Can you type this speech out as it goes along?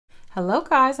Hello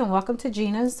guys, and welcome to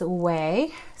Gina's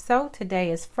Way. So today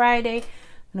is Friday. I'm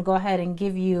gonna go ahead and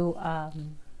give you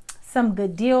some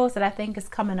good deals that I think is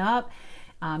coming up.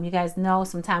 You guys know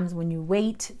sometimes when you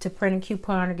wait to print a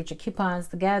coupon or get your coupons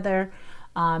together,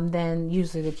 then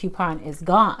usually the coupon is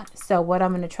gone. So what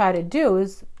I'm gonna try to do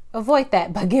is avoid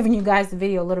that by giving you guys the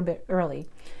video a little bit early.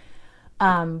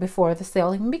 Before the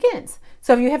sale even begins.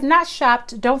 So if you have not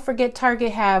shopped, don't forget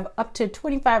Target have up to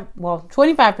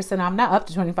 25% off, not up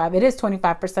to 25, it is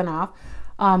 25% off.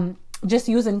 Just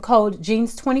using code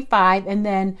jeans25, and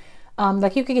then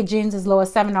like you could get jeans as low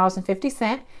as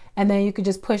 $7.50, and then you could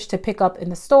just push to pick up in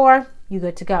the store. You're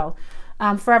good to go.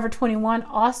 Forever 21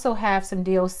 also have some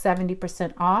deals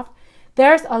 70% off.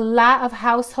 There's a lot of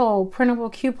household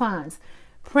printable coupons.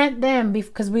 Print them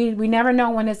because we never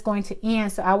know when it's going to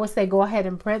end. So I would say go ahead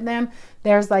and print them.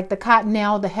 There's like the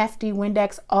Cottonelle, the Hefty,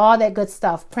 Windex, all that good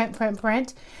stuff. Print,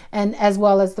 and as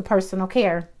well as the personal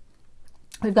care.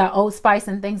 We've got Old Spice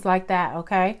and things like that,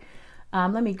 okay?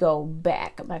 Let me go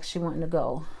back. I'm actually wanting to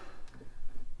go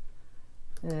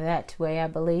that way, I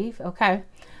believe, okay?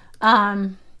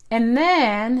 And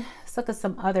then let's look at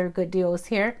some other good deals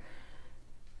here.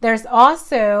 There's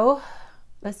also...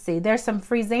 let's see, there's some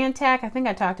free Zantac. I think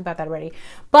I talked about that already.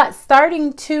 But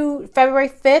starting to February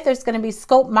 5th, there's going to be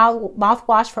Scope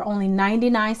mouthwash for only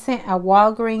 99¢ at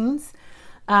Walgreens.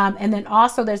 And then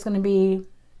also there's going to be,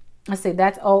 let's see,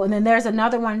 that's oh, and then there's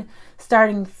another one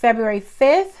starting February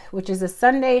 5th, which is a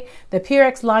Sunday. The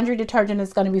Purex laundry detergent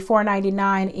is going to be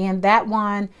 $4.99, and that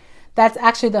one, that's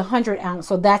actually the 100 ounce.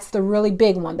 So that's the really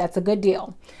big one. That's a good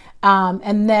deal.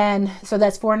 And then, so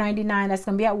that's $4.99. That's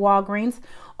going to be at Walgreens.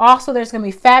 Also, there's going to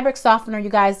be fabric softener, you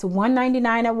guys,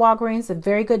 $1.99 at Walgreens, a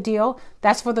very good deal.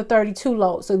 That's for the 32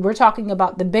 load. So we're talking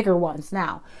about the bigger ones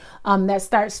now. That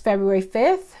starts February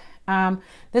 5th.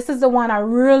 This is the one I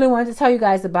really wanted to tell you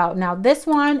guys about. Now, this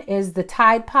one is the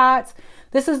Tide Pods.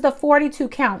 This is the 42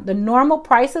 count. The normal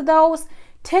price of those,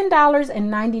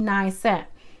 $10.99.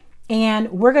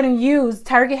 And we're going to use,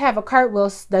 Target have a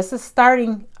cartwheel. This is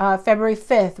starting February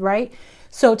 5th, right?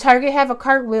 So Target have a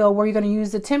cartwheel where you're going to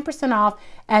use the 10% off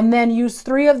and then use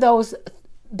 3 of those.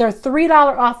 They're $3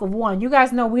 off of one. You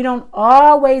guys know we don't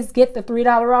always get the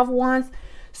 $3 off ones.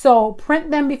 So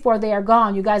print them before they are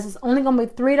gone. You guys, it's only going to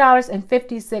be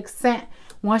 $3.56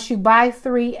 once you buy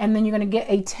 3, and then you're going to get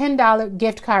a $10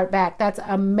 gift card back. That's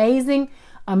amazing,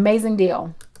 amazing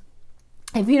deal.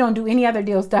 If you don't do any other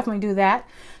deals, definitely do that.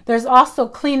 There's also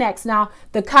Kleenex. Now,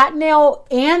 the Cottonelle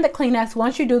and the Kleenex,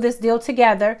 once you do this deal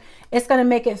together, it's going to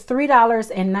make it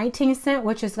 $3.19,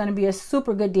 which is going to be a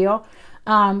super good deal.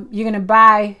 You're going to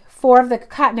buy 4 of the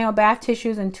Cottonelle bath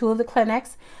tissues and 2 of the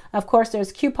Kleenex. Of course,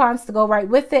 there's coupons to go right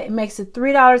with it. It makes it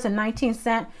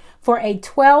 $3.19 for a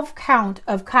 12 count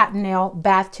of Cottonelle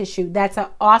bath tissue. That's an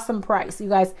awesome price. You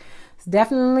guys, it's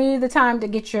definitely the time to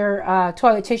get your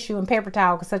toilet tissue and paper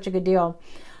towel. It's such a good deal.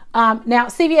 Now,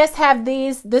 CVS have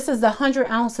these. This is the 100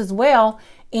 ounce as well,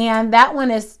 and that one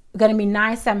is going to be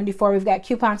 $9.74. We've got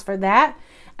coupons for that.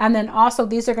 And then also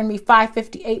these are going to be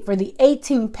 $5.58 for the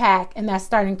 18 pack, and that's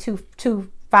starting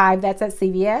 $2.25. That's at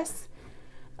CVS.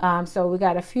 So we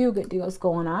got a few good deals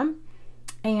going on.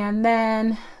 And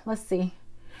then let's see.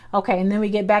 Okay, and then we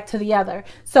get back to the other.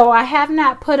 So I have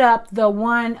not put up the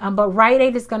one, but Rite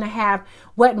Aid is going to have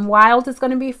Wet n Wild is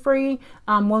going to be free.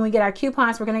 When we get our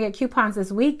coupons, we're going to get coupons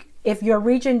this week. If your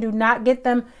region do not get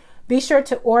them, be sure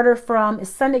to order from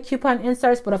Sunday Coupon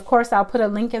Inserts. But of course, I'll put a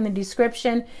link in the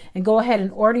description and go ahead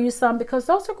and order you some, because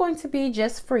those are going to be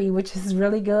just free, which is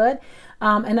really good.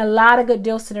 And a lot of good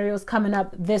deal scenarios coming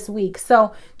up this week.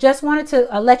 So just wanted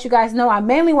to let you guys know, I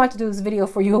mainly want to do this video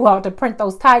for you all to print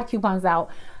those Tide coupons out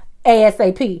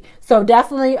ASAP. So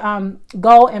definitely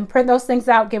go and print those things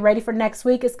out. Get ready for next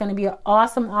week. It's going to be an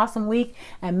awesome week,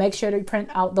 and make sure to print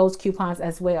out those coupons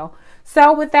as well.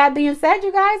 So with that being said,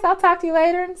 you guys, I'll talk to you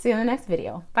later and see you in the next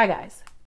video. Bye guys.